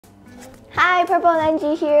Hi, Purple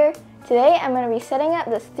Oranji here. Today I'm going to be setting up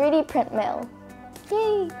this 3D print mill.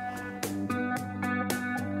 Yay!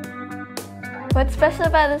 What's special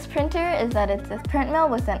about this printer is that it's a print mill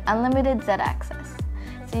with an unlimited Z-axis.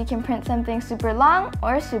 So you can print something super long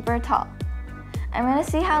or super tall. I'm going to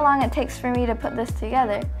see how long it takes for me to put this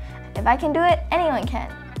together. If I can do it, anyone can.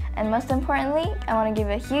 And most importantly, I want to give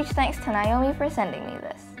a huge thanks to Naomi for sending me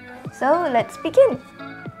this. So let's begin!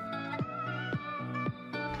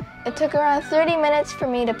 It took around 30 minutes for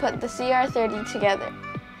me to put the CR-30 together.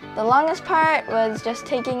 The longest part was just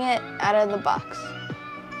taking it out of the box.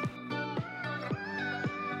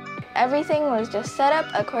 Everything was just set up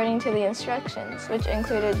according to the instructions, which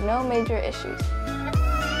included no major issues.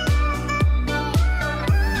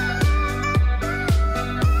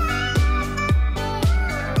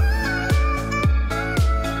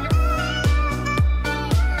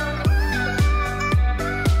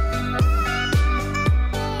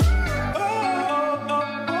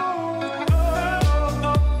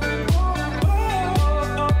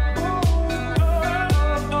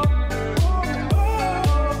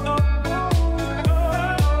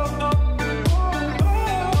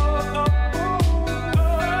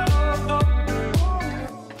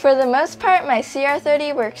 For the most part, my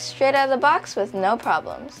CR-30 works straight out of the box with no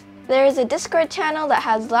problems. There is a Discord channel that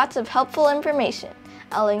has lots of helpful information.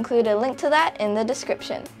 I'll include a link to that in the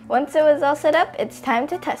description. Once it was all set up, it's time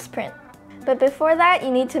to test print. But before that, you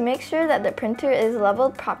need to make sure that the printer is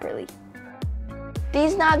leveled properly.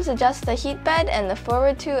 These knobs adjust the heat bed and the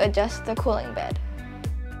forward two adjust the cooling bed.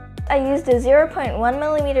 I used a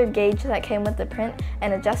 0.1mm gauge that came with the print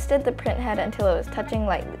and adjusted the print head until it was touching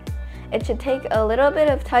lightly. It should take a little bit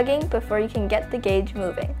of tugging before you can get the gauge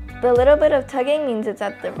moving. The little bit of tugging means it's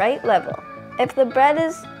at the right level. If the bread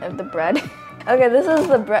is... Okay, this is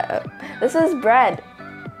the bread. This is bread.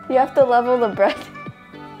 You have to level the bread.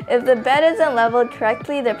 If the bed isn't leveled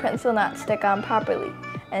correctly, the prints will not stick on properly,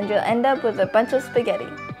 and you'll end up with a bunch of spaghetti.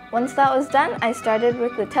 Once that was done, I started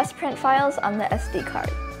with the test print files on the SD card.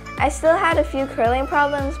 I still had a few curling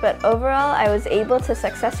problems, but overall I was able to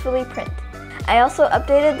successfully print. I also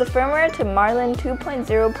updated the firmware to Marlin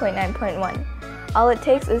 2.0.9.1. All it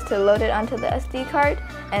takes is to load it onto the SD card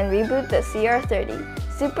and reboot the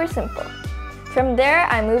CR-30. Super simple. From there,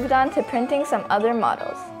 I moved on to printing some other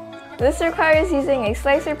models. This requires using a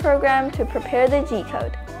slicer program to prepare the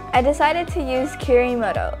G-code. I decided to use Kiri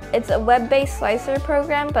Moto. It's a web-based slicer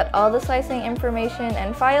program, but all the slicing information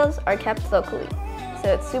and files are kept locally,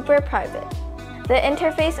 so it's super private. The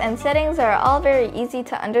interface and settings are all very easy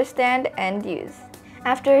to understand and use.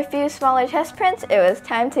 After a few smaller test prints, it was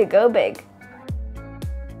time to go big.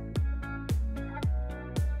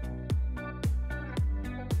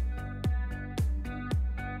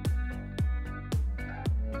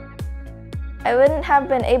 I wouldn't have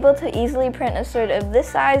been able to easily print a sword of this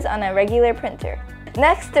size on a regular printer.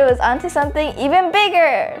 Next, it was onto something even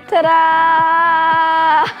bigger!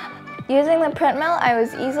 Ta-da! Using the print mill, I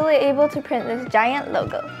was easily able to print this giant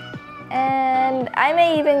logo. And I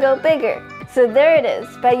may even go bigger. So there it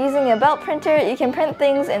is. By using a belt printer, you can print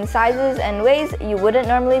things in sizes and ways you wouldn't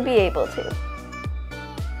normally be able to.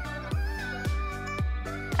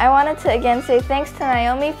 I wanted to again say thanks to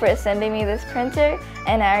Naomi for sending me this printer,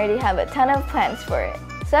 and I already have a ton of plans for it.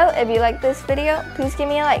 So if you like this video, please give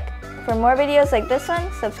me a like. For more videos like this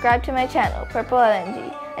one, subscribe to my channel, Purple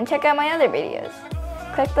Oranji, and check out my other videos.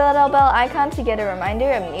 Click the little bell icon to get a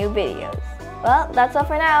reminder of new videos. Well, that's all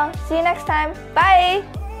for now. See you next time. Bye!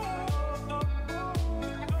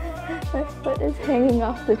 My foot is hanging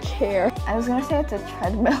off the chair. I was gonna say it's a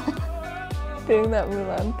treadmill. Doing that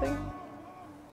Mulan thing.